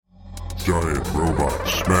Giant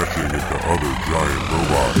robots smashing into other giant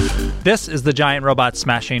robots. This is the Giant Robots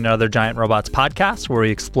Smashing into Other Giant Robots podcast, where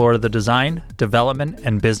we explore the design, development,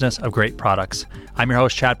 and business of great products. I'm your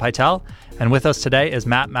host, Chad Pytel, and with us today is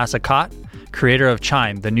Matt Massacotte, creator of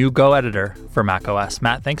Chime, the new Go editor for macOS.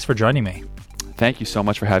 Matt, thanks for joining me. Thank you so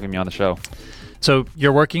much for having me on the show. So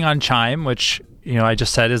you're working on Chime, which I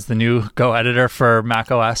just said is the new Go editor for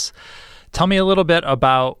macOS. Tell me a little bit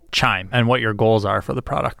about Chime and what your goals are for the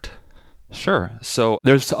product. Sure. So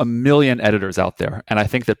there's a million editors out there, and I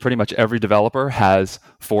think that pretty much every developer has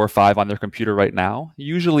 4 or 5 on their computer right now.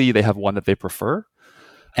 Usually they have one that they prefer.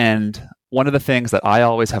 And one of the things that I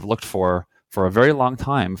always have looked for a very long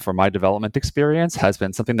time for my development experience has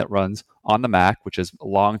been something that runs on the Mac, which is a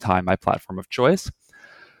long time my platform of choice,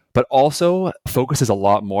 but also focuses a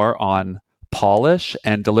lot more on polish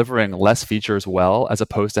and delivering less features well, as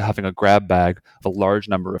opposed to having a grab bag of a large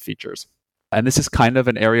number of features. And this is kind of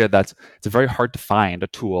an area it's very hard to find a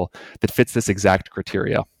tool that fits this exact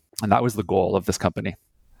criteria. And that was the goal of this company.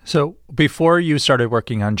 So before you started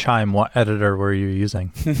working on Chime, what editor were you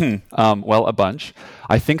using? Well, a bunch.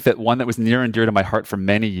 I think that one that was near and dear to my heart for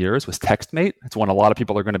many years was TextMate. It's one a lot of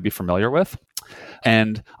people are going to be familiar with.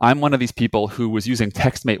 And I'm one of these people who was using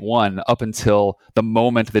TextMate 1 up until the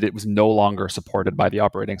moment that it was no longer supported by the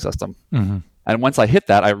operating system. Mm-hmm. And once I hit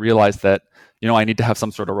that, I realized that I need to have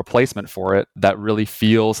some sort of replacement for it that really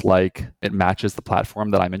feels like it matches the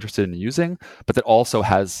platform that I'm interested in using, but that also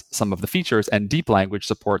has some of the features and deep language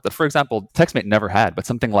support that, for example, TextMate never had, but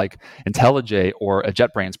something like IntelliJ or a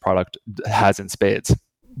JetBrains product has in spades.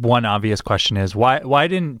 One obvious question is, why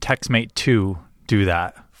didn't TextMate 2 do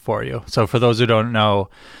that for you? So for those who don't know,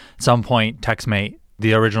 at some point, TextMate,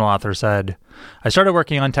 the original author said, I started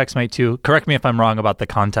working on TextMate 2. Correct me if I'm wrong about the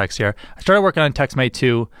context here. I started working on TextMate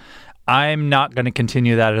 2. I'm not going to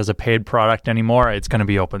continue that as a paid product anymore. It's going to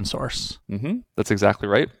be open source. Mm-hmm. That's exactly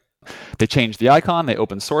right. They changed the icon, they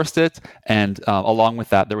open sourced it, and along with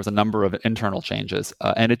that, there was a number of internal changes.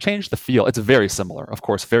 And it changed the feel. It's very similar, of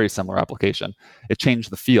course, very similar application. It changed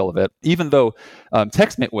the feel of it, even though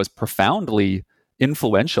TextMate was profoundly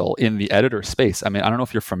influential in the editor space. I mean, I don't know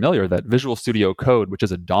if you're familiar that Visual Studio Code, which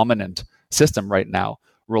is a dominant system right now,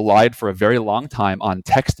 relied for a very long time on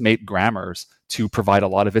TextMate grammars to provide a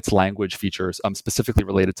lot of its language features, specifically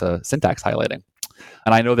related to syntax highlighting.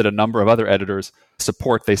 And I know that a number of other editors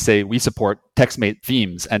they say we support TextMate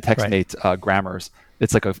themes and TextMate grammars.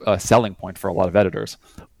 It's like a selling point for a lot of editors.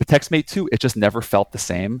 With TextMate 2, it just never felt the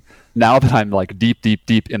same. Now that I'm like deep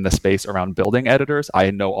in the space around building editors, I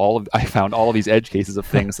found all of these edge cases of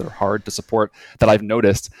things that are hard to support that I've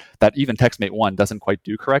noticed that even TextMate 1 doesn't quite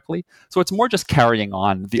do correctly. So it's more just carrying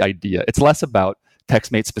on the idea. It's less about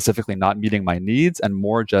TextMate specifically not meeting my needs and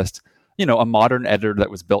more just, a modern editor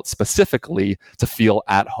that was built specifically to feel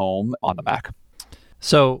at home on the Mac.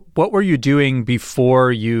 So what were you doing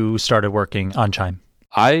before you started working on Chime?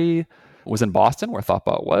 I was in Boston, where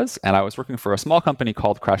Thoughtbot was, and I was working for a small company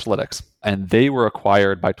called Crashlytics, and they were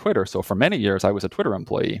acquired by Twitter. So for many years, I was a Twitter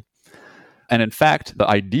employee. And in fact, the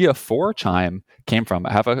idea for Chime came from,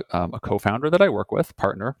 I have a co-founder that I work with,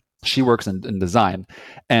 partner. She works in design,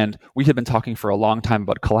 and we had been talking for a long time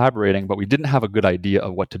about collaborating, but we didn't have a good idea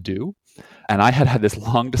of what to do. And I had this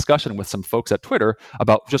long discussion with some folks at Twitter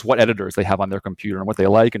about just what editors they have on their computer and what they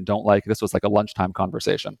like and don't like. This was like a lunchtime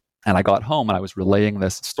conversation. And I got home and I was relaying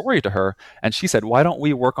this story to her, and she said, why don't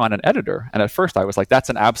we work on an editor? And at first I was like,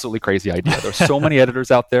 that's an absolutely crazy idea. There's so many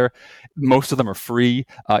editors out there. Most of them are free.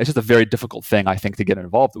 It's just a very difficult thing, I think, to get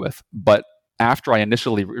involved with. But after I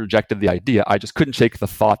initially rejected the idea, I just couldn't shake the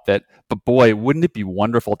thought that, but boy, wouldn't it be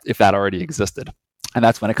wonderful if that already existed? And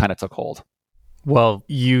that's when it kind of took hold. Well,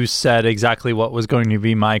 you said exactly what was going to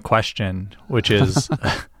be my question, which is,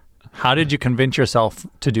 how did you convince yourself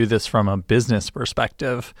to do this from a business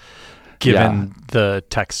perspective, given the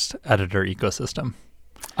text editor ecosystem?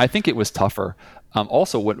 I think it was tougher.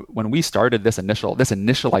 Also, when we started this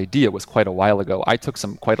initial idea was quite a while ago. I took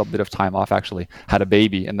quite a bit of time off, actually, had a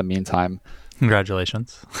baby in the meantime.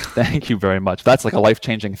 Congratulations. Thank you very much. That's like a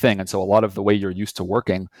life-changing thing. And so a lot of the way you're used to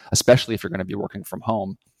working, especially if you're going to be working from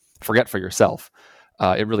home, forget for yourself.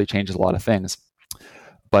 It really changes a lot of things.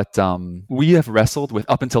 But we have wrestled with,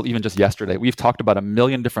 up until even just yesterday, we've talked about a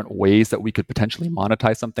million different ways that we could potentially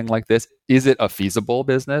monetize something like this. Is it a feasible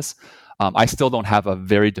business? I still don't have a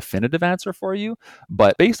very definitive answer for you,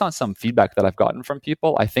 but based on some feedback that I've gotten from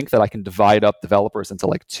people, I think that I can divide up developers into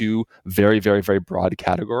like 2 very, very, very broad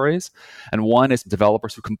categories. And one is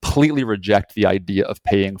developers who completely reject the idea of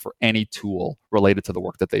paying for any tool related to the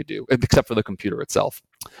work that they do, except for the computer itself.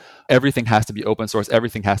 Everything has to be open source.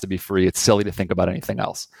 Everything has to be free. It's silly to think about anything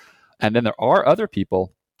else. And then there are other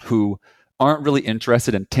people who aren't really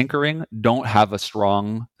interested in tinkering, don't have a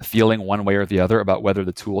strong feeling one way or the other about whether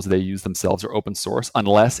the tools they use themselves are open source,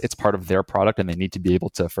 unless it's part of their product and they need to be able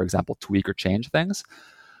to, for example, tweak or change things.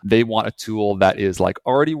 They want a tool that is like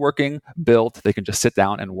already working, built. They can just sit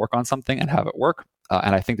down and work on something and have it work.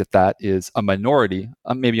 And I think that is a minority,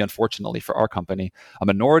 maybe unfortunately for our company, a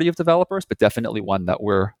minority of developers, but definitely one that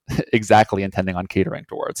we're exactly intending on catering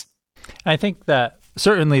towards. I think that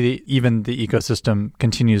certainly even the ecosystem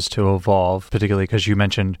continues to evolve, particularly because you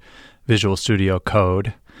mentioned Visual Studio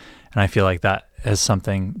Code. And I feel like that is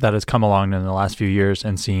something that has come along in the last few years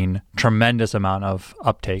and seen tremendous amount of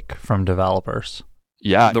uptake from developers.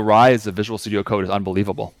 Yeah, the rise of Visual Studio Code is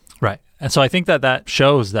unbelievable. Right. And so I think that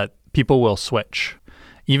shows that people will switch,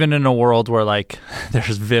 even in a world where like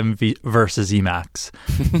there's Vim versus Emacs.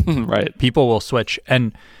 Right. People will switch.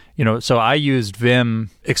 And, so I used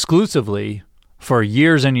Vim exclusively for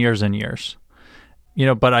years and years and years,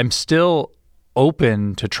 but I'm still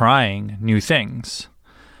open to trying new things.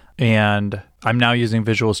 And I'm now using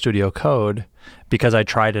Visual Studio Code because I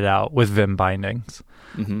tried it out with Vim bindings.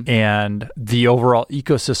 Mm-hmm. And the overall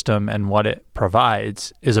ecosystem and what it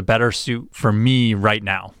provides is a better suit for me right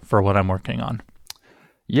now for what I'm working on.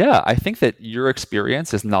 Yeah, I think that your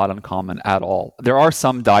experience is not uncommon at all. There are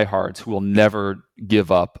some diehards who will never give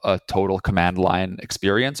up a total command line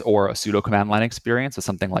experience or a pseudo command line experience with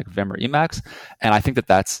something like Vim or Emacs. And I think that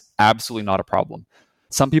that's absolutely not a problem.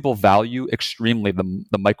 Some people value extremely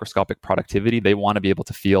the microscopic productivity. They want to be able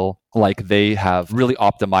to feel like they have really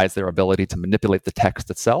optimized their ability to manipulate the text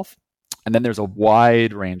itself. And then there's a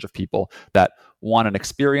wide range of people that want an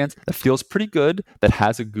experience that feels pretty good, that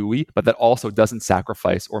has a GUI, but that also doesn't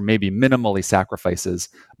sacrifice or maybe minimally sacrifices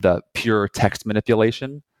the pure text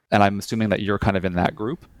manipulation. And I'm assuming that you're kind of in that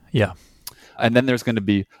group. Yeah. And then there's going to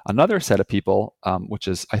be another set of people, which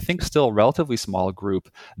is, I think, still a relatively small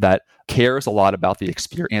group that cares a lot about the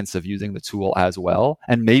experience of using the tool as well.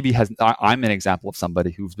 And maybe I'm an example of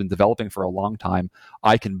somebody who's been developing for a long time.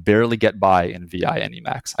 I can barely get by in VI and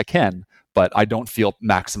Emacs. I can, but I don't feel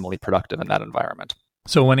maximally productive in that environment.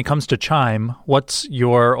 So when it comes to Chime, what's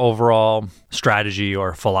your overall strategy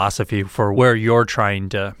or philosophy for where you're trying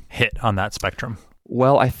to hit on that spectrum?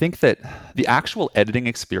 Well, I think that the actual editing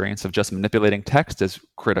experience of just manipulating text is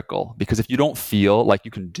critical, because if you don't feel like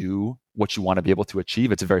you can do what you want to be able to achieve,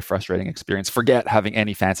 it's a very frustrating experience. Forget having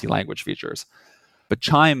any fancy language features. But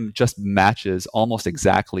Chime just matches almost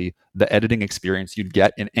exactly the editing experience you'd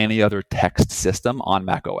get in any other text system on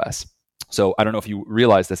macOS. So I don't know if you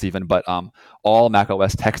realize this even, but all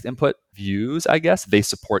macOS text input views, I guess, they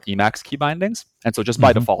support Emacs key bindings. And so just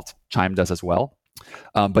by default, Chime does as well.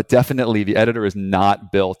 But definitely the editor is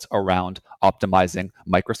not built around optimizing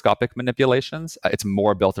microscopic manipulations. It's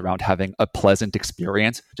more built around having a pleasant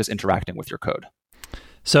experience just interacting with your code.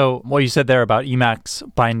 So what you said there about Emacs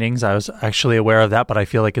bindings, I was actually aware of that, but I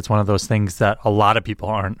feel like it's one of those things that a lot of people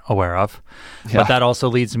aren't aware of. Yeah. But that also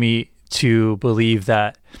leads me to believe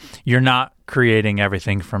that you're not creating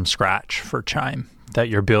everything from scratch for Chime, that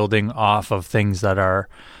you're building off of things that are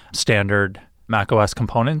standard macOS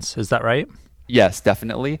components. Is that right? Yes,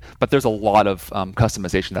 definitely. But there's a lot of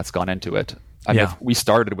customization that's gone into it. I mean, we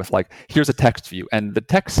started with here's a text view, and the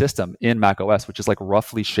text system in macOS, which is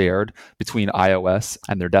roughly shared between iOS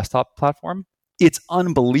and their desktop platform, it's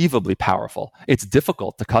unbelievably powerful. It's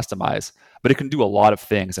difficult to customize, but it can do a lot of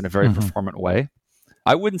things in a very performant way.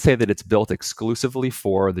 I wouldn't say that it's built exclusively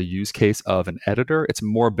for the use case of an editor. It's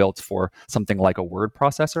more built for something like a word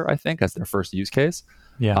processor, I think, as their first use case.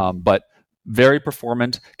 Yeah. But very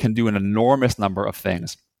performant, can do an enormous number of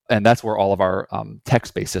things. And that's where all of our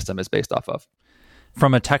text-based system is based off of.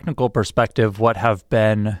 From a technical perspective, what have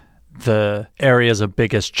been the areas of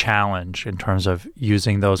biggest challenge in terms of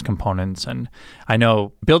using those components? And I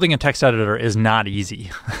know building a text editor is not easy.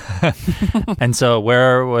 And so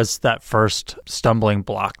where was that first stumbling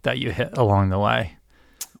block that you hit along the way?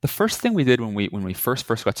 The first thing we did when we first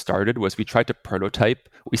got started was we tried to prototype.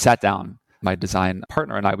 We sat down, my design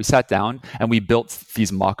partner and I, we sat down and we built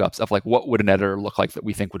these mock-ups of what would an editor look like that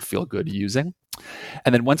we think would feel good using.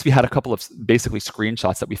 And then once we had a couple of basically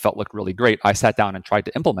screenshots that we felt looked really great, I sat down and tried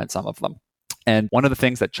to implement some of them. And one of the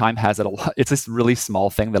things that Chime has, it's this really small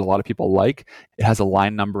thing that a lot of people like. It has a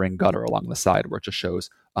line numbering gutter along the side where it just shows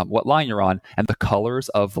what line you're on. And the colors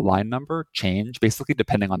of the line number change basically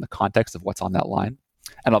depending on the context of what's on that line.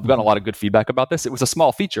 And I've gotten a lot of good feedback about this. It was a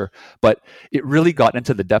small feature, but it really got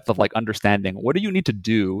into the depth of understanding what do you need to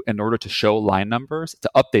do in order to show line numbers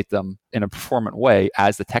to update them in a performant way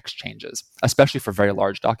as the text changes, especially for very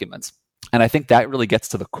large documents. And I think that really gets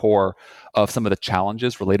to the core of some of the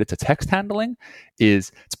challenges related to text handling.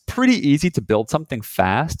 Is it's pretty easy to build something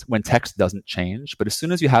fast when text doesn't change. But as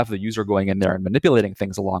soon as you have the user going in there and manipulating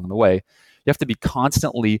things along the way, you have to be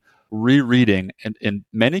constantly rereading and in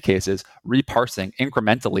many cases, reparsing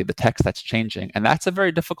incrementally the text that's changing. And that's a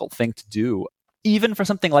very difficult thing to do, even for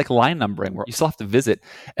something like line numbering, where you still have to visit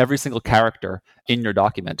every single character in your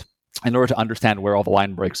document in order to understand where all the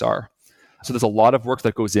line breaks are. So there's a lot of work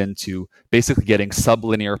that goes into basically getting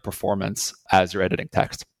sublinear performance as you're editing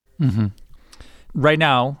text. Mm-hmm. Right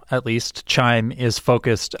now, at least, Chime is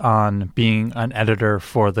focused on being an editor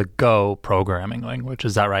for the Go programming language.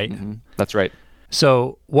 Is that right? Mm-hmm. That's right.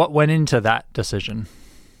 So what went into that decision?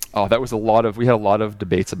 Oh, we had a lot of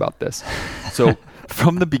debates about this. So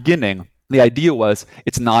from the beginning, the idea was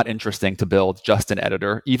it's not interesting to build just an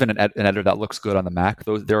editor, even an editor that looks good on the Mac.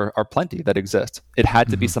 There are plenty that exist. It had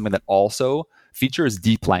to be something that also features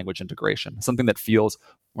deep language integration, something that feels,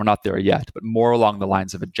 we're not there yet, but more along the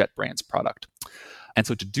lines of a JetBrains product. And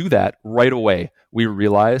so to do that, right away, we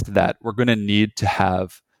realized that we're going to need to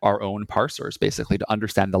have our own parsers, basically, to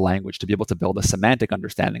understand the language, to be able to build a semantic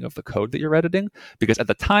understanding of the code that you're editing. Because at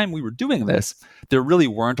the time we were doing this, there really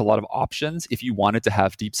weren't a lot of options if you wanted to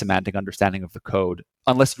have deep semantic understanding of the code,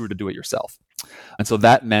 unless you were to do it yourself. And so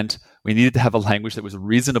that meant we needed to have a language that was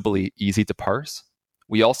reasonably easy to parse.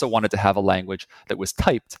 We also wanted to have a language that was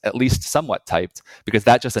typed, at least somewhat typed, because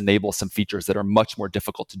that just enables some features that are much more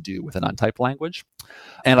difficult to do with an untyped language.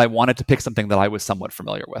 And I wanted to pick something that I was somewhat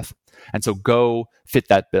familiar with. And so Go fit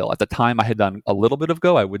that bill. At the time, I had done a little bit of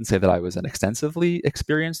Go. I wouldn't say that I was an extensively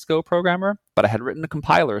experienced Go programmer, but I had written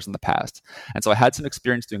compilers in the past. And so I had some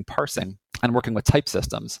experience doing parsing and working with type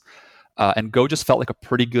systems. And Go just felt like a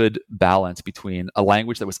pretty good balance between a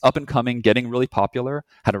language that was up and coming, getting really popular,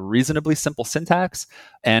 had a reasonably simple syntax,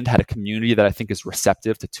 and had a community that I think is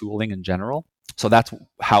receptive to tooling in general. So that's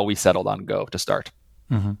how we settled on Go to start.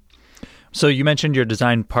 Mm-hmm. So you mentioned your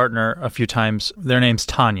design partner a few times. Their name's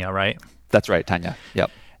Tanya, right? That's right, Tanya.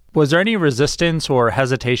 Yep. Was there any resistance or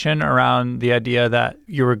hesitation around the idea that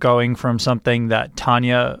you were going from something that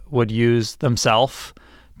Tanya would use themselves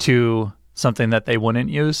to something that they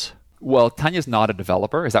wouldn't use? Well, Tanya's not a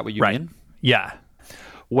developer. Is that what you mean? Yeah.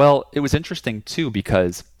 Well, it was interesting too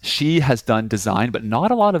because she has done design, but not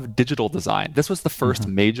a lot of digital design. This was the first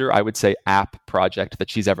major, I would say, app project that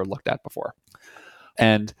she's ever looked at before.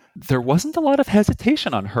 And there wasn't a lot of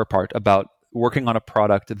hesitation on her part about working on a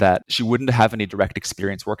product that she wouldn't have any direct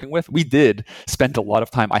experience working with. We did spend a lot of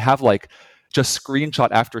time. I have just screenshot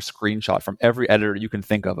after screenshot from every editor you can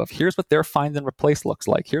think of here's what their find and replace looks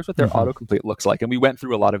like. Here's what their autocomplete looks like. And we went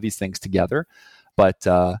through a lot of these things together. But,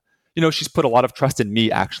 she's put a lot of trust in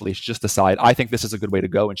me, actually. She just decided, I think this is a good way to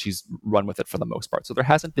go. And she's run with it for the most part. So there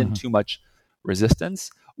hasn't been too much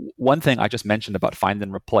resistance. One thing I just mentioned about find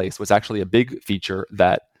and replace was actually a big feature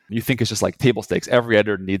that you think is just like table stakes. Every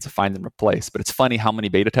editor needs a find and replace. But it's funny how many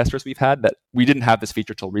beta testers we've had that we didn't have this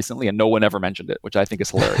feature till recently and no one ever mentioned it, which I think is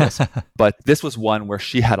hilarious. But this was one where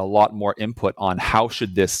she had a lot more input on how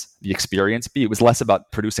should the experience be. It was less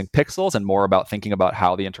about producing pixels and more about thinking about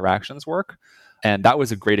how the interactions work. And that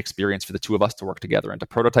was a great experience for the two of us to work together and to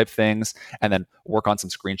prototype things and then work on some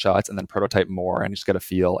screenshots and then prototype more and just get a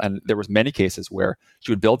feel. And there was many cases where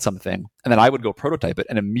she would build something and then I would go prototype it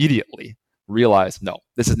and immediately realize, no,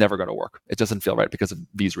 this is never going to work. It doesn't feel right because of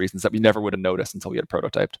these reasons that we never would have noticed until we had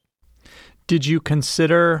prototyped. Did you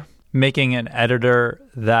consider making an editor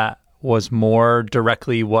that was more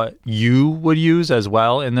directly what you would use as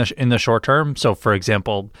well in the short term? So, for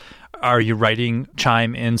example, are you writing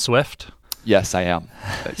Chime in Swift? Yes, I am.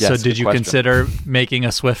 Yes, so did you consider making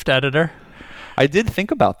a Swift editor? I did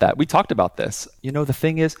think about that. We talked about this. The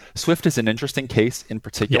thing is, Swift is an interesting case in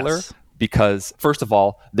particular. Yes. Because first of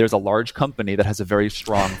all, there's a large company that has a very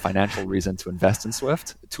strong financial reason to invest in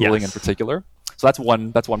Swift, tooling in particular. So that's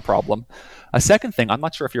one problem. A second thing, I'm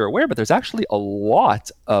not sure if you're aware, but there's actually a lot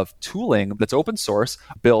of tooling that's open source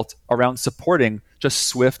built around supporting just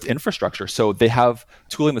Swift infrastructure. So they have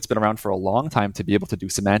tooling that's been around for a long time to be able to do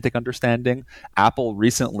semantic understanding. Apple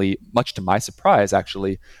recently, much to my surprise,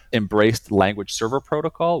 actually embraced Language Server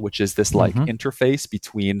Protocol, which is this interface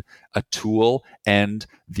between a tool and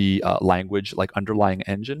the language underlying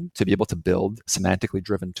engine to be able to build semantically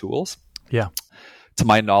driven tools. Yeah. To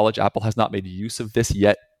my knowledge, Apple has not made use of this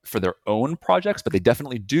yet for their own projects, but they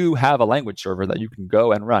definitely do have a language server that you can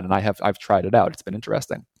go and run. And I've tried it out. It's been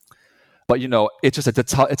interesting. But it's just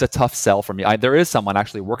it's a tough sell for me. There is someone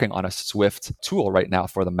actually working on a Swift tool right now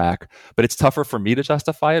for the Mac, but it's tougher for me to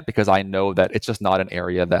justify it because I know that it's just not an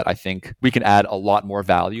area that I think we can add a lot more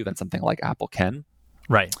value than something like Apple can.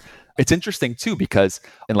 Right. It's interesting too, because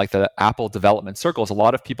in like the Apple development circles, a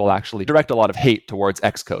lot of people actually direct a lot of hate towards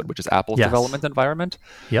Xcode, which is Apple's development environment.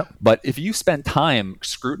 Yep. But if you spend time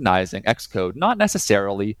scrutinizing Xcode, not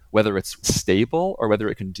necessarily whether it's stable or whether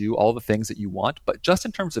it can do all the things that you want, but just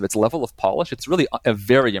in terms of its level of polish, it's really a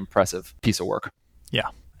very impressive piece of work. Yeah.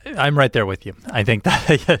 I'm right there with you. I think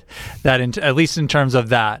that at least in terms of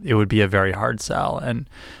that, it would be a very hard sell. And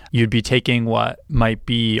you'd be taking what might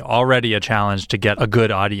be already a challenge to get a good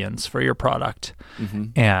audience for your product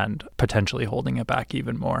and potentially holding it back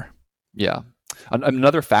even more. Yeah.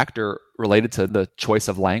 Another factor related to the choice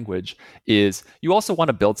of language is you also want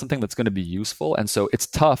to build something that's going to be useful. And so it's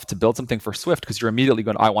tough to build something for Swift because you're immediately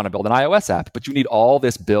going, I want to build an iOS app, but you need all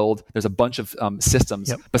this build. There's a bunch of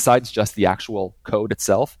systems besides just the actual code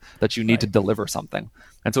itself that you need to deliver something.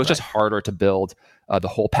 And so it's just harder to build the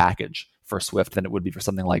whole package for Swift than it would be for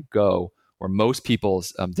something like Go, where most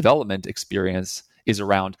people's development experience is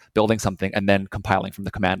around building something and then compiling from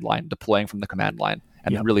the command line, deploying from the command line.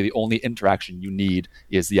 And really the only interaction you need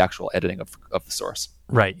is the actual editing of the source.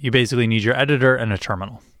 Right. You basically need your editor and a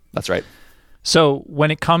terminal. That's right. So when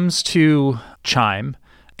it comes to Chime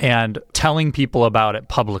and telling people about it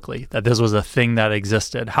publicly, that this was a thing that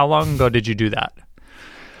existed, how long ago did you do that?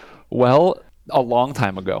 Well, a long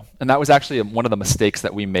time ago. And that was actually one of the mistakes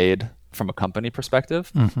that we made from a company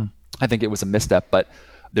perspective. I think it was a misstep, but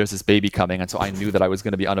there's this baby coming. And so I knew that I was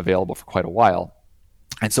going to be unavailable for quite a while.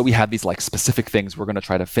 And so we had these like specific things. We're going to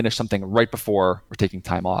try to finish something right before we're taking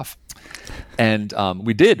time off. And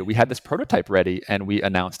we did. We had this prototype ready and we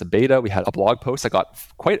announced a beta. We had a blog post that got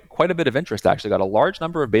quite a bit of interest, actually. Got a large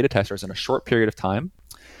number of beta testers in a short period of time.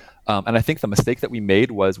 And I think the mistake that we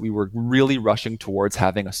made was we were really rushing towards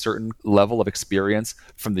having a certain level of experience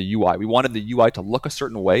from the UI. We wanted the UI to look a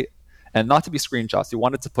certain way and not to be screenshots. We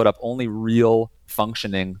wanted to put up only real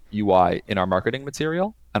functioning UI in our marketing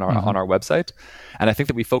material and on our website. And I think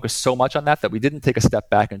that we focused so much on that we didn't take a step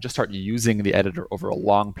back and just start using the editor over a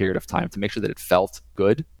long period of time to make sure that it felt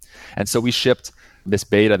good. And so we shipped this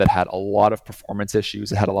beta that had a lot of performance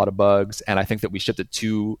issues. It had a lot of bugs. And I think that we shipped it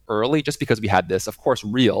too early just because we had this, of course,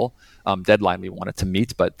 real deadline we wanted to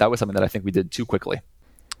meet. But that was something that I think we did too quickly.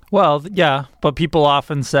 Well, yeah, but people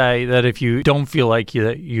often say that if you don't feel like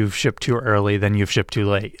you've shipped too early, then you've shipped too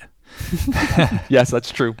late. Yes,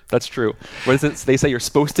 that's true. That's true. What is it? They say you're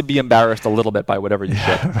supposed to be embarrassed a little bit by whatever you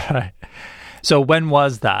ship. Right. So when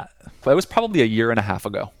was that? Well, it was probably a year and a half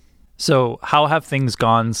ago. So how have things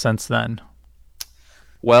gone since then?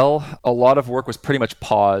 Well, a lot of work was pretty much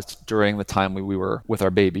paused during the time we were with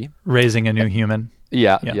our baby. Raising a new human.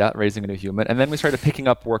 Yeah, raising a new human. And then we started picking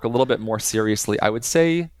up work a little bit more seriously. I would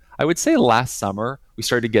say last summer, we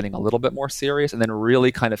started getting a little bit more serious and then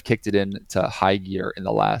really kind of kicked it into high gear in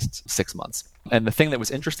the last 6 months. And the thing that was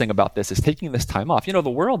interesting about this is taking this time off. You know, the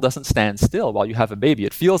world doesn't stand still while you have a baby.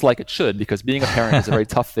 It feels like it should because being a parent is a very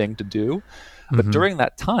tough thing to do. But during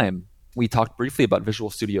that time, we talked briefly about Visual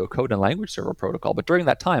Studio Code and Language Server Protocol. But during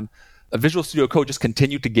that time, Visual Studio Code just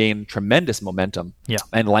continued to gain tremendous momentum. Yeah.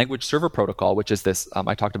 And Language Server Protocol, which is this,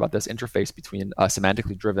 I talked about this interface between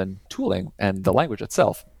semantically driven tooling and the language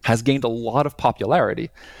itself, has gained a lot of popularity.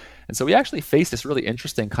 And so we actually faced this really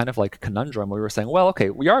interesting kind of like conundrum where we were saying, well, okay,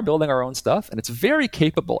 we are building our own stuff and it's very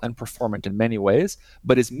capable and performant in many ways,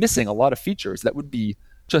 but is missing a lot of features that would be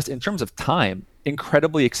just in terms of time,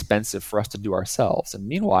 incredibly expensive for us to do ourselves. And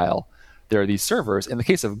meanwhile, there are these servers. In the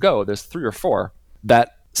case of Go, there's 3 or 4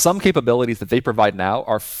 that some capabilities that they provide now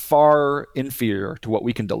are far inferior to what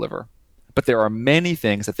we can deliver. But there are many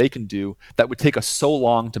things that they can do that would take us so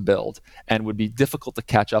long to build and would be difficult to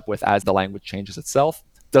catch up with as the language changes itself.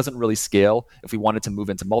 Doesn't really scale if we wanted to move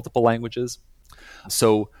into multiple languages.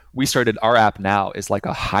 So we started, our app now is like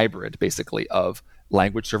a hybrid basically of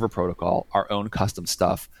Language Server Protocol, our own custom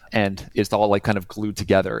stuff, and it's all like kind of glued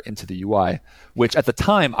together into the UI, which at the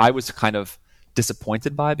time I was kind of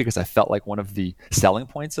disappointed by because I felt like one of the selling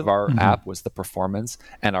points of our app was the performance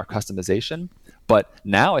and our customization. But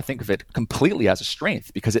now I think of it completely as a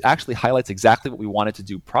strength because it actually highlights exactly what we wanted to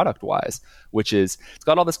do product-wise, which is it's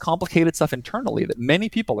got all this complicated stuff internally that many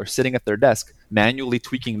people are sitting at their desk manually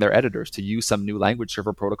tweaking their editors to use some new Language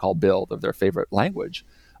Server Protocol build of their favorite language.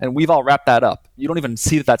 And we've all wrapped that up. You don't even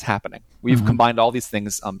see that that's happening. We've combined all these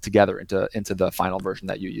things together into the final version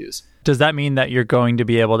that you use. Does that mean that you're going to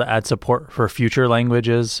be able to add support for future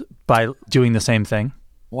languages by doing the same thing?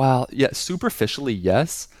 Well, yeah, superficially,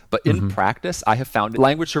 yes. But in practice, I have found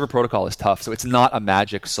Language Server Protocol is tough. So it's not a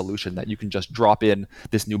magic solution that you can just drop in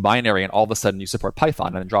this new binary and all of a sudden you support Python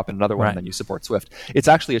and then drop in another one and then you support Swift. It's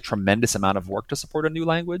actually a tremendous amount of work to support a new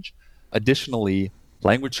language. Additionally,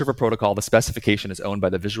 language server protocol. The specification is owned by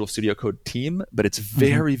the Visual Studio Code team, but it's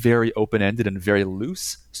very, very open-ended and very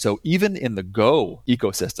loose. So even in the Go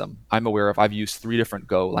ecosystem, I'm aware of, I've used 3 different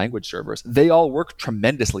Go language servers. They all work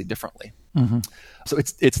tremendously differently. So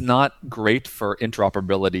it's not great for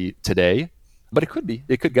interoperability today, but it could be.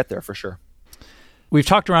 It could get there for sure. We've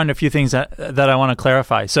talked around a few things that I want to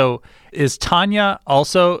clarify. So is Tanya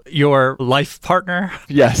also your life partner?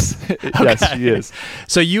 Yes. Yes, she is.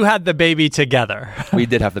 So you had the baby together. We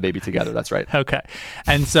did have the baby together. That's right. Okay.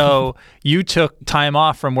 And so you took time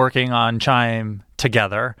off from working on Chime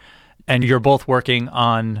together, and you're both working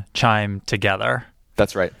on Chime together.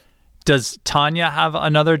 That's right. Does Tanya have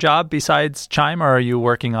another job besides Chime, or are you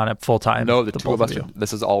working on it full time? No, the two of us,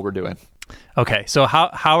 this is all we're doing. Okay. So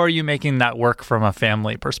how are you making that work from a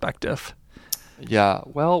family perspective? Yeah,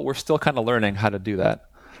 well, we're still kind of learning how to do that.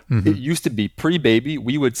 It used to be pre-baby,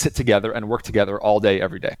 we would sit together and work together all day,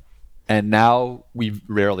 every day. And now we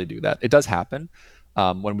rarely do that. It does happen.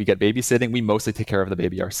 When we get babysitting, we mostly take care of the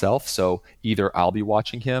baby ourselves. So either I'll be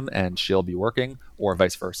watching him and she'll be working, or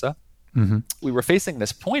vice versa. We were facing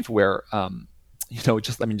this point where,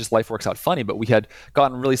 just life works out funny, but we had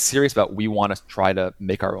gotten really serious about we want to try to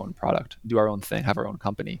make our own product, do our own thing, have our own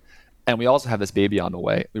company. And we also have this baby on the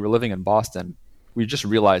way. We were living in Boston. We just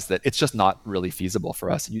realized that it's just not really feasible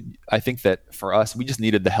for us. I think that for us, we just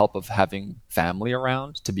needed the help of having family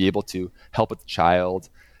around to be able to help with the child,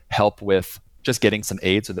 help with just getting some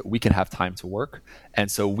aid so that we can have time to work.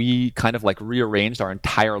 And so we kind of rearranged our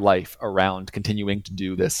entire life around continuing to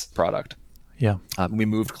do this product. Yeah. We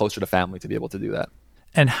moved closer to family to be able to do that.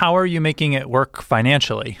 And how are you making it work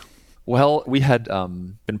financially? Well, we had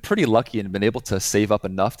been pretty lucky and been able to save up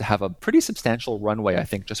enough to have a pretty substantial runway, I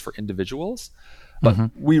think, just for individuals.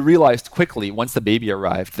 But we realized quickly once the baby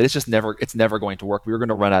arrived that it's never going to work. We were going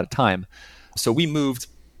to run out of time. So we moved.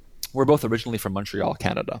 We're both originally from Montreal,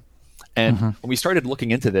 Canada. And when we started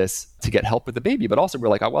looking into this to get help with the baby, but also we're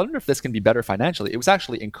like, I wonder if this can be better financially. It was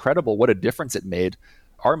actually incredible what a difference it made.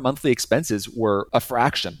 Our monthly expenses were a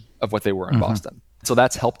fraction of what they were in Boston. So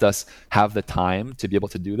that's helped us have the time to be able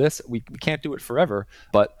to do this. We can't do it forever,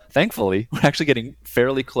 but thankfully, we're actually getting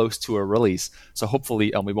fairly close to a release. So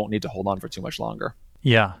hopefully we won't need to hold on for too much longer.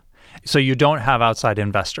 Yeah. So you don't have outside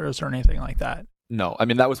investors or anything like that? No. I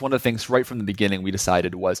mean, that was one of the things right from the beginning we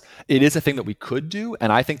decided was it is a thing that we could do.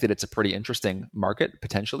 And I think that it's a pretty interesting market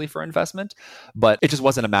potentially for investment, but it just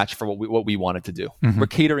wasn't a match for what we wanted to do. We're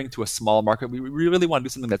catering to a small market. We really want to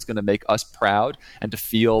do something that's going to make us proud and to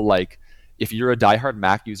feel like if you're a diehard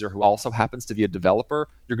Mac user who also happens to be a developer,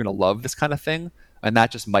 you're going to love this kind of thing. And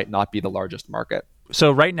that just might not be the largest market.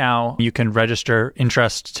 So right now, you can register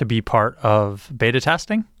interest to be part of beta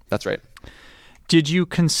testing? That's right. Did you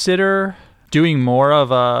consider doing more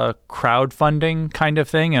of a crowdfunding kind of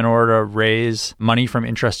thing in order to raise money from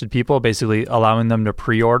interested people, basically allowing them to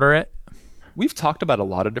pre-order it? We've talked about a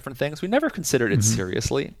lot of different things. We never considered it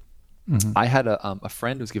seriously. I had a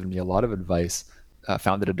friend who's given me a lot of advice,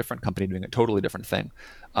 founded a different company doing a totally different thing.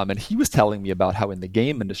 And he was telling me about how in the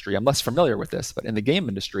game industry, I'm less familiar with this, but in the game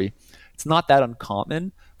industry, it's not that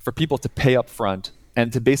uncommon for people to pay up front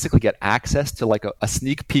and to basically get access to a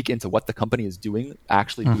sneak peek into what the company is doing,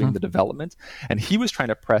 actually doing the development. And he was trying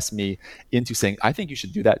to press me into saying, I think you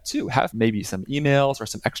should do that too. Have maybe some emails or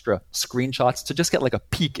some extra screenshots to just get a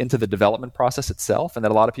peek into the development process itself. And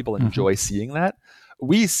that a lot of people enjoy seeing that.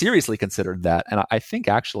 We seriously considered that. And I think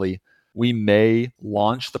actually we may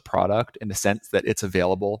launch the product in the sense that it's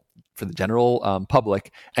available for the general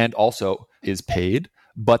public and also is paid,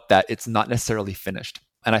 but that it's not necessarily finished.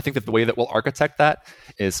 And I think that the way that we'll architect that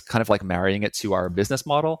is kind of like marrying it to our business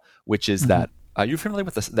model, which is that you're familiar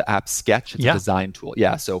with the app Sketch? It's a design tool.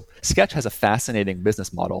 Yeah. So Sketch has a fascinating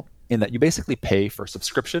business model in that you basically pay for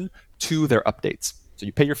subscription to their updates. So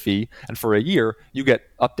you pay your fee, and for a year, you get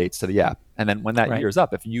updates to the app. And then when that year is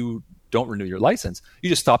up, if you don't renew your license, you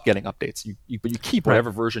just stop getting updates. But you keep whatever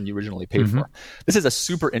version you originally paid for. This is a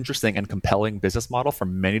super interesting and compelling business model for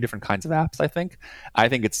many different kinds of apps, I think. I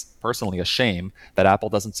think it's personally a shame that Apple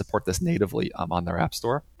doesn't support this natively on their App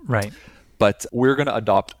Store. Right. But we're going to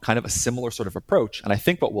adopt kind of a similar sort of approach. And I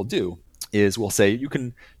think what we'll do is we'll say you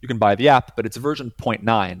can buy the app, but it's version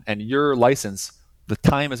 0.9, and your license, the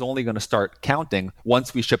time is only going to start counting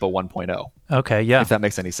once we ship a 1.0. Okay, yeah. If that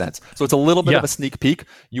makes any sense. So it's a little bit of a sneak peek.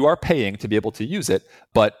 You are paying to be able to use it,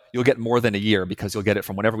 but you'll get more than a year because you'll get it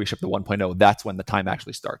from whenever we ship the 1.0. That's when the time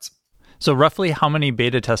actually starts. So roughly how many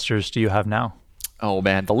beta testers do you have now? Oh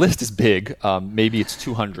man, the list is big. Maybe it's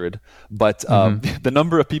 200, but the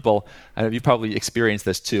number of people, and you've probably experienced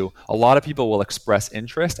this too, a lot of people will express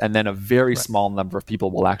interest, and then a very small number of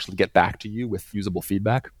people will actually get back to you with usable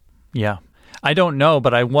feedback. Yeah. I don't know,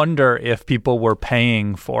 but I wonder if people were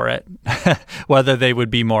paying for it, whether they would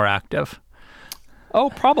be more active. Oh,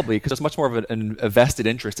 probably, because there's much more of a vested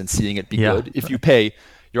interest in seeing it be good. If you pay,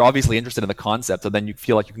 you're obviously interested in the concept, so then you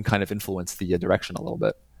feel like you can kind of influence the direction a little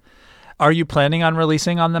bit. Are you planning on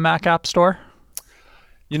releasing on the Mac App Store?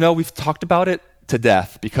 We've talked about it to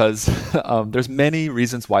death because there's many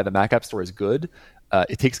reasons why the Mac App Store is good.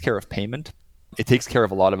 It takes care of payment. It takes care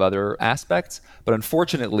of a lot of other aspects. But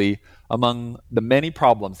unfortunately, among the many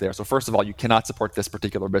problems there, so first of all, you cannot support this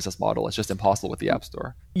particular business model. It's just impossible with the App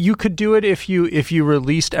Store. You could do it if you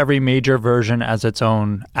released every major version as its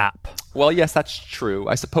own app. Well, yes, that's true.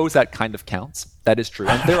 I suppose that kind of counts. That is true.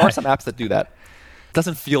 And there are some apps that do that. It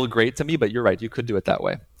doesn't feel great to me, but you're right. You could do it that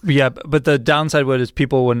way. Yeah, but the downside is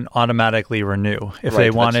people wouldn't automatically renew. If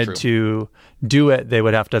they wanted to do it, they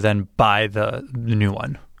would have to then buy the new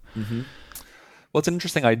one. Mm-hmm. Well, it's an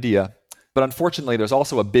interesting idea. But unfortunately, there's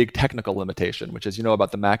also a big technical limitation, which is,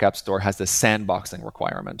 about the Mac App Store has this sandboxing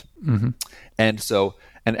requirement. Mm-hmm. And so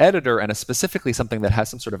an editor, and specifically something that has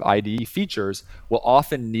some sort of IDE features, will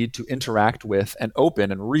often need to interact with and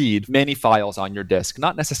open and read many files on your disk,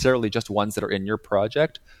 not necessarily just ones that are in your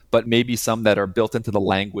project, but maybe some that are built into the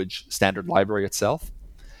language standard library itself.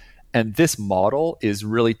 And this model is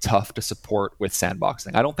really tough to support with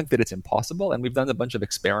sandboxing. I don't think that it's impossible, and we've done a bunch of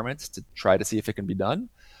experiments to try to see if it can be done,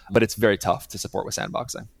 but it's very tough to support with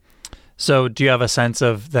sandboxing. So do you have a sense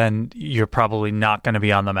of then you're probably not going to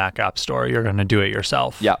be on the Mac App Store? You're going to do it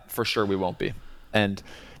yourself? Yeah, for sure we won't be. And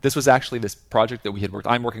this was actually this project that we had worked.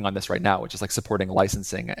 I'm working on this right now, which is like supporting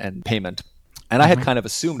licensing and payment. And I had kind of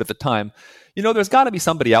assumed at the time, there's got to be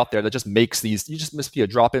somebody out there that just makes these. You just must be a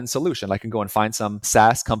drop-in solution. I can go and find some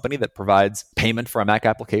SaaS company that provides payment for a Mac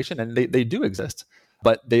application, and they do exist.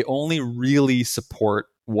 But they only really support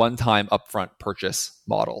one-time upfront purchase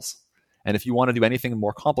models. And if you want to do anything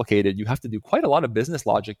more complicated, you have to do quite a lot of business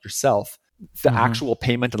logic yourself, the actual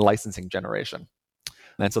payment and licensing generation.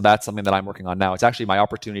 And so that's something that I'm working on now. It's actually my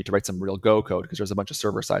opportunity to write some real Go code because there's a bunch of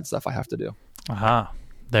server-side stuff I have to do. Aha.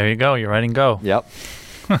 There you go. You're writing Go. Yep.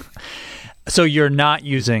 So you're not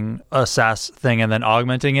using a SaaS thing and then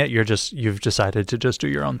augmenting it. You've decided to just do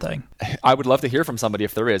your own thing. I would love to hear from somebody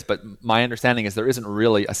if there is, but my understanding is there isn't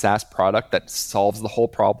really a SaaS product that solves the whole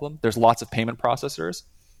problem. There's lots of payment processors.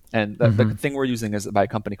 And the thing we're using is by a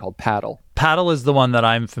company called Paddle. Paddle is the one that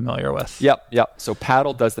I'm familiar with. Yep. So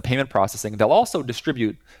Paddle does the payment processing. They'll also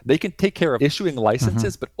distribute. They can take care of issuing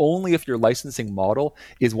licenses, but only if your licensing model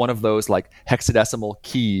is one of those like hexadecimal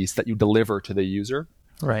keys that you deliver to the user.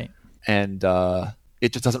 Right. And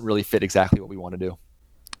it just doesn't really fit exactly what we want to do.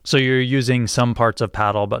 So you're using some parts of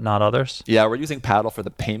Paddle, but not others? Yeah, we're using Paddle for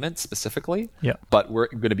the payment specifically. Yeah. But we're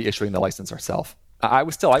going to be issuing the license ourselves. I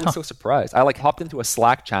was so surprised. I hopped into a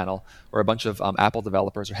Slack channel where a bunch of Apple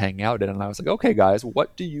developers are hanging out in, and I was like, okay, guys,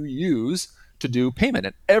 what do you use to do payment?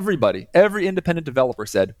 And every independent developer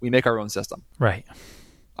said, we make our own system. Right.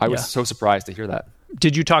 I was so surprised to hear that.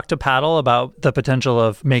 Did you talk to Paddle about the potential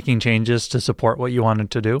of making changes to support what you wanted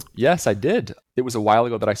to do? Yes, I did. It was a while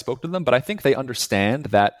ago that I spoke to them, but I think they understand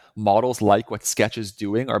that models like what Sketch is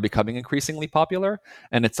doing are becoming increasingly popular,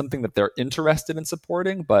 and it's something that they're interested in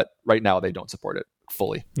supporting, but right now they don't support it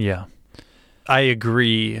fully. Yeah. I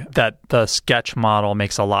agree that the Sketch model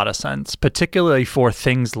makes a lot of sense, particularly for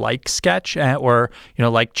things like Sketch or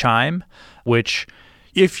like Chime, which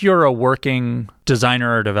if you're a working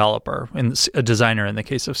designer or developer, and a designer in the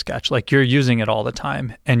case of Sketch, like you're using it all the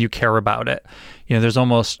time and you care about it, there's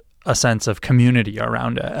almost a sense of community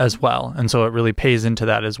around it as well. And so it really pays into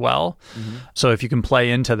that as well. Mm-hmm. So if you can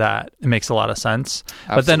play into that, it makes a lot of sense.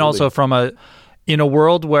 Absolutely. But then also in a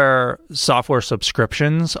world where software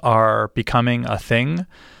subscriptions are becoming a thing,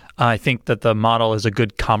 I think that the model is a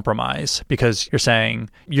good compromise because you're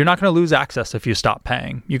saying you're not going to lose access if you stop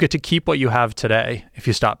paying. You get to keep what you have today if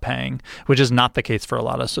you stop paying, which is not the case for a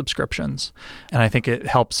lot of subscriptions. And I think it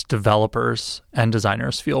helps developers and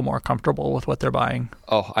designers feel more comfortable with what they're buying.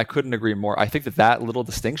 Oh, I couldn't agree more. I think that little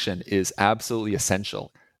distinction is absolutely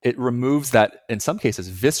essential. It removes that, in some cases,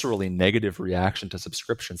 viscerally negative reaction to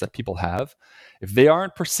subscriptions that people have. If they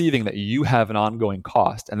aren't perceiving that you have an ongoing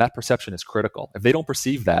cost, and that perception is critical, if they don't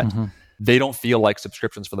perceive that, they don't feel like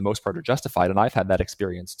subscriptions for the most part are justified. And I've had that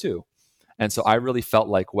experience too. And so I really felt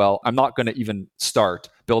like, well, I'm not going to even start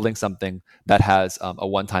building something that has a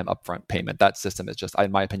one-time upfront payment. That system is just,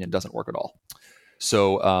 in my opinion, doesn't work at all.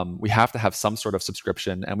 So we have to have some sort of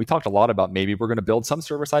subscription. And we talked a lot about maybe we're going to build some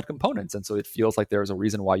server-side components. And so it feels like there's a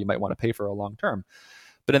reason why you might want to pay for a long term.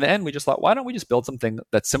 But in the end, we just thought, why don't we just build something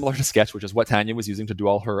that's similar to Sketch, which is what Tanya was using to do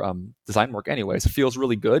all her design work anyways. It feels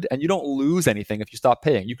really good, and you don't lose anything if you stop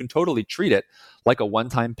paying. You can totally treat it like a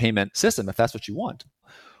one-time payment system if that's what you want.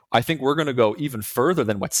 I think we're going to go even further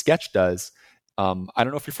than what Sketch does. I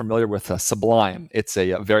don't know if you're familiar with Sublime. It's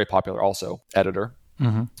a very popular also editor.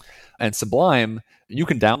 Mm-hmm. And Sublime, you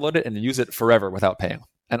can download it and use it forever without paying.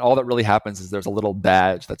 And all that really happens is there's a little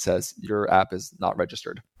badge that says your app is not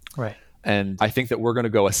registered. Right. And I think that we're going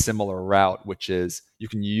to go a similar route, which is you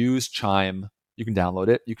can use Chime, you can download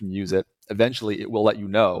it, you can use it. Eventually, it will let you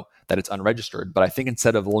know that it's unregistered. But I think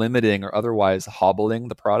instead of limiting or otherwise hobbling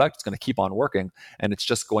the product, it's going to keep on working. And it's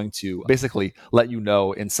just going to basically let you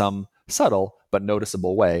know in some subtle but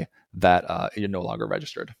noticeable way that you're no longer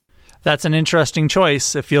registered. That's an interesting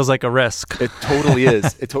choice. It feels like a risk. It totally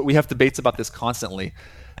is. We have debates about this constantly.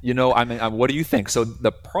 What do you think? So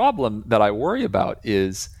the problem that I worry about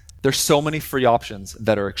is there's so many free options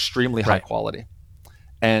that are extremely high quality.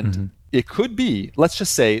 And it could be, let's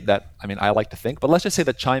just say that, I like to think, but let's just say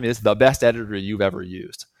that Chime is the best editor you've ever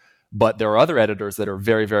used. But there are other editors that are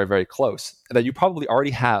very, very, very close that you probably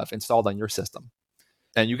already have installed on your system.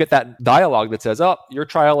 And you get that dialogue that says, oh, your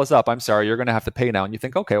trial is up. I'm sorry, you're going to have to pay now. And you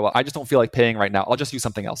think, okay, well, I just don't feel like paying right now. I'll just use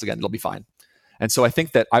something else again. It'll be fine. And so I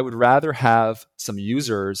think that I would rather have some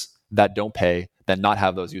users that don't pay than not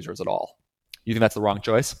have those users at all. You think that's the wrong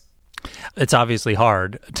choice? It's obviously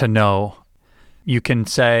hard to know. You can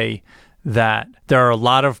say that there are a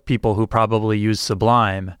lot of people who probably use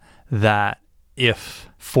Sublime that if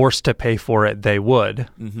forced to pay for it, they would,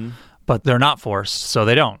 but they're not forced, so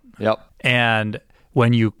they don't. Yep. And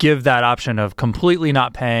when you give that option of completely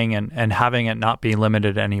not paying and having it not be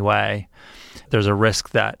limited anyway, there's a risk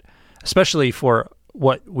that, especially for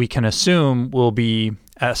what we can assume will be,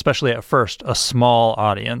 especially at first, a small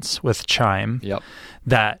audience with Chime,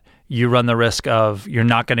 that you run the risk of you're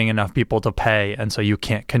not getting enough people to pay, and so you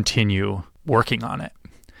can't continue working on it.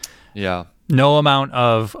 Yeah. No amount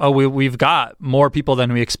of, we've got more people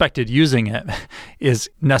than we expected using it is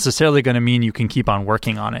necessarily going to mean you can keep on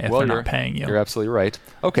working on it if they're not paying you. You're absolutely right.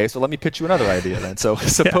 Okay, so let me pitch you another idea then. So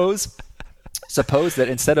suppose that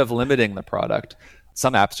instead of limiting the product,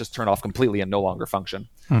 some apps just turn off completely and no longer function,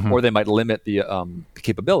 or they might limit the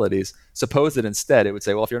capabilities. Suppose that instead it would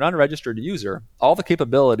say, well, if you're an unregistered user, all the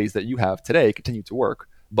capabilities that you have today continue to work,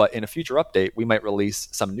 but in a future update, we might release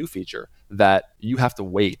some new feature that you have to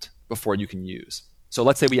wait before you can use. So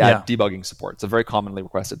let's say we add debugging support. It's a very commonly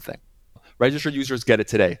requested thing. Registered users get it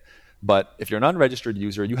today, but if you're an unregistered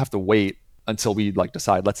user, you have to wait until we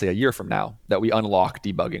decide, let's say a year from now, that we unlock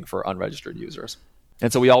debugging for unregistered users.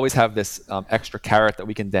 And so we always have this extra carrot that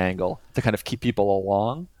we can dangle to kind of keep people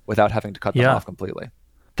along without having to cut them off completely.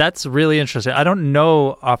 That's really interesting. I don't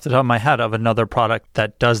know off the top of my head of another product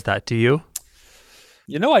that does that. Do you?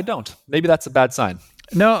 I don't. Maybe that's a bad sign.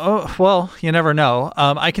 No, well, you never know.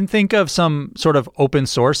 I can think of some sort of open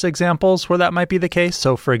source examples where that might be the case.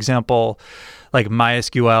 So, for example, like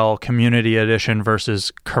MySQL Community Edition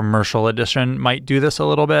versus Commercial Edition might do this a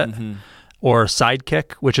little bit. Or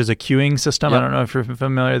Sidekick, which is a queuing system. I don't know if you're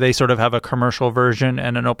familiar. They sort of have a commercial version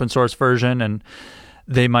and an open source version, and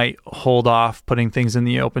they might hold off putting things in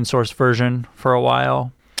the open source version for a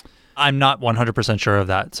while. I'm not 100% sure of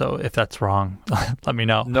that, so if that's wrong, let me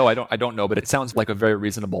know. No, I don't know, but it sounds like a very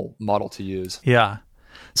reasonable model to use. Yeah.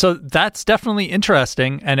 So that's definitely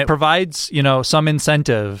interesting, and it provides, some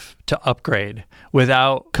incentive to upgrade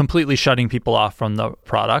without completely shutting people off from the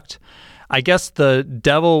product. I guess the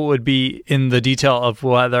devil would be in the detail of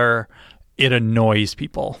whether it annoys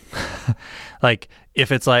people. Like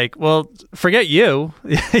if it's like, well, forget you,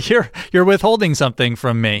 you're withholding something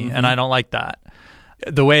from me, and I don't like that.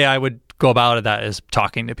 The way I would go about that is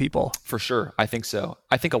talking to people. For sure. I think so.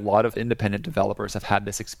 I think a lot of independent developers have had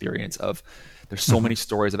this experience of there's so many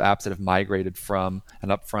stories of apps that have migrated from an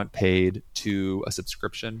upfront paid to a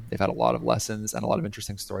subscription. They've had a lot of lessons and a lot of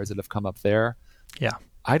interesting stories that have come up there. Yeah.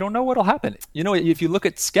 I don't know what'll happen. If you look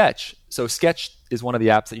at Sketch, so Sketch is one of the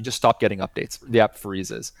apps that you just stop getting updates. The app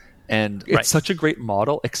freezes. And it's such a great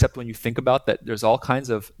model, except when you think about that there's all kinds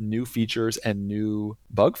of new features and new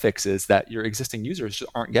bug fixes that your existing users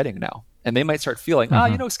just aren't getting now. And they might start feeling,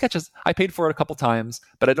 Sketch I paid for it a couple times,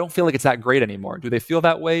 but I don't feel like it's that great anymore. Do they feel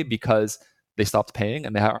that way because they stopped paying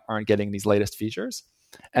and they aren't getting these latest features?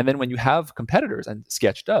 And then when you have competitors, and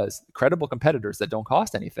Sketch does, credible competitors that don't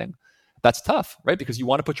cost anything, that's tough, right? Because you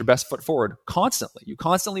want to put your best foot forward constantly. You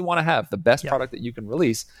constantly want to have the best product that you can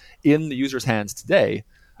release in the user's hands today.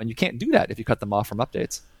 And you can't do that if you cut them off from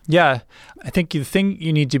updates. Yeah. I think the thing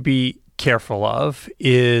you need to be careful of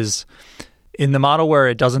is In the model where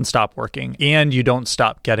it doesn't stop working and you don't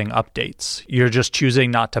stop getting updates, you're just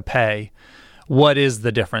choosing not to pay. What is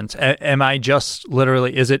the difference? Am I just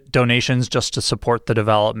literally, is it donations just to support the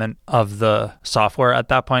development of the software at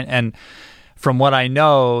that point? And from what I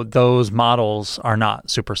know, those models are not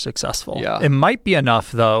super successful. Yeah. It might be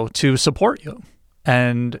enough, though, to support you.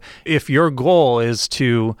 And if your goal is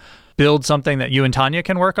to build something that you and Tanya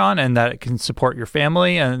can work on and that it can support your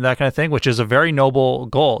family and that kind of thing, which is a very noble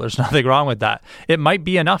goal. There's nothing wrong with that. It might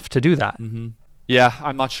be enough to do that. Mm-hmm. Yeah,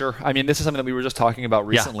 I'm not sure. I mean, this is something that we were just talking about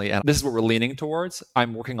recently, and this is what we're leaning towards.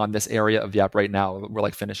 I'm working on this area of the app right now. We're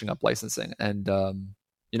like finishing up licensing, and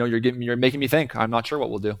you're making me think. I'm not sure what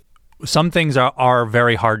we'll do. Some things are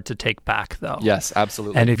very hard to take back, though. Yes,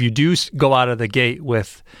 absolutely. And if you do go out of the gate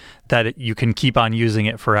with that, you can keep on using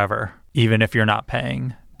it forever, even if you're not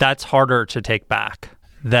paying. That's harder to take back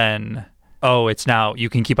than, it's now, you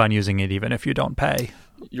can keep on using it even if you don't pay.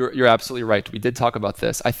 You're absolutely right. We did talk about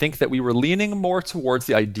this. I think that we were leaning more towards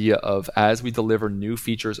the idea of, as we deliver new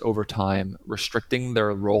features over time, restricting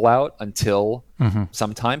their rollout until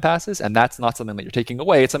some time passes. And that's not something that you're taking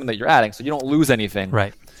away. It's something that you're adding, so you don't lose anything.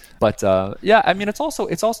 Right. But I mean, it's also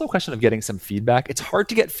a question of getting some feedback. It's hard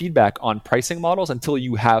to get feedback on pricing models until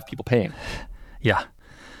you have people paying. Yeah.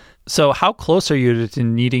 So how close are you to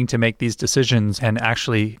needing to make these decisions and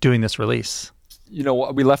actually doing this release?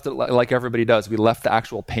 We left it like everybody does. We left the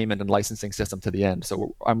actual payment and licensing system to the end.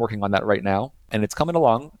 So I'm working on that right now, and it's coming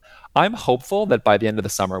along. I'm hopeful that by the end of the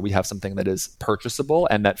summer, we have something that is purchasable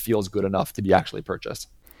and that feels good enough to be actually purchased.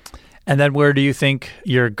 And then where do you think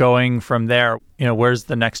you're going from there? Where's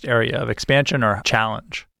the next area of expansion or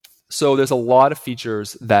challenge? So there's a lot of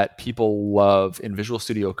features that people love in Visual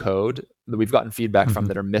Studio Code that we've gotten feedback from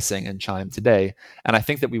that are missing in Chime today. And I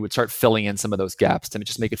think that we would start filling in some of those gaps to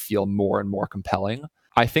just make it feel more and more compelling.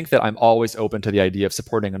 I think that I'm always open to the idea of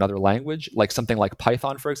supporting another language, like something like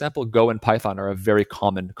Python, for example. Go and Python are a very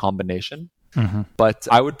common combination. But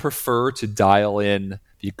I would prefer to dial in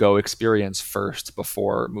the Go experience first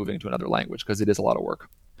before moving to another language, because it is a lot of work.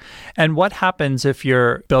 And what happens if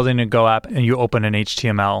you're building a Go app and you open an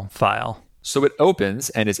HTML file? So it opens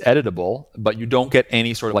and is editable, but you don't get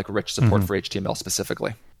any sort of like rich support for HTML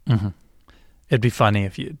specifically. It'd be funny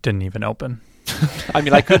if you didn't even open. I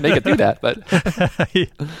mean, I could make it do that, but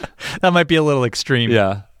that might be a little extreme.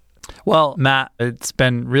 Yeah. Well, Matt, it's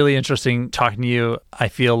been really interesting talking to you. I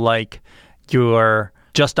feel like you are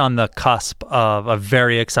just on the cusp of a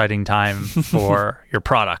very exciting time for your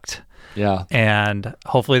product. Yeah. And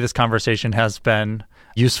hopefully this conversation has been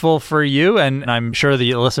useful for you, and I'm sure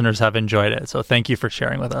the listeners have enjoyed it. So thank you for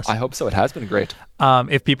sharing with us. I hope so. It has been great.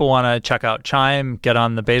 If people want to check out Chime, get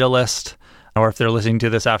on the beta list, or if they're listening to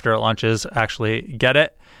this after it launches, actually get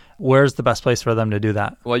it, where's the best place for them to do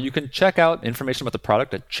that? Well, you can check out information about the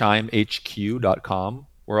product at chimehq.com.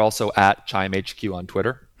 We're also at ChimeHQ on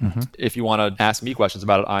Twitter. If you want to ask me questions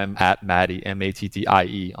about it, I'm at Mattie,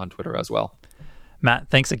 Mattie on Twitter as well. Matt,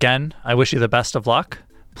 thanks again. I wish you the best of luck.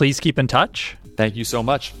 Please keep in touch. Thank you so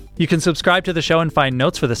much. You can subscribe to the show and find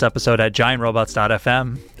notes for this episode at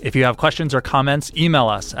giantrobots.fm. If you have questions or comments, email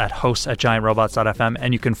us at hosts@giantrobots.fm,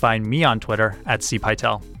 and you can find me on Twitter at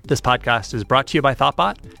cpytel. This podcast is brought to you by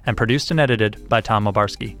Thoughtbot and produced and edited by Tom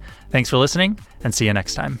Mobarski. Thanks for listening, and see you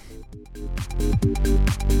next time.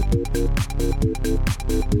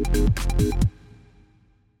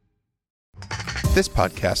 This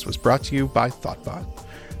podcast was brought to you by Thoughtbot.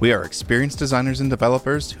 We are experienced designers and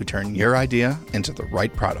developers who turn your idea into the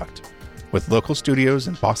right product. With local studios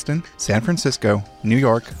in Boston, San Francisco, New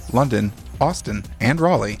York, London, Austin, and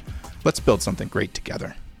Raleigh, let's build something great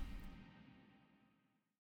together.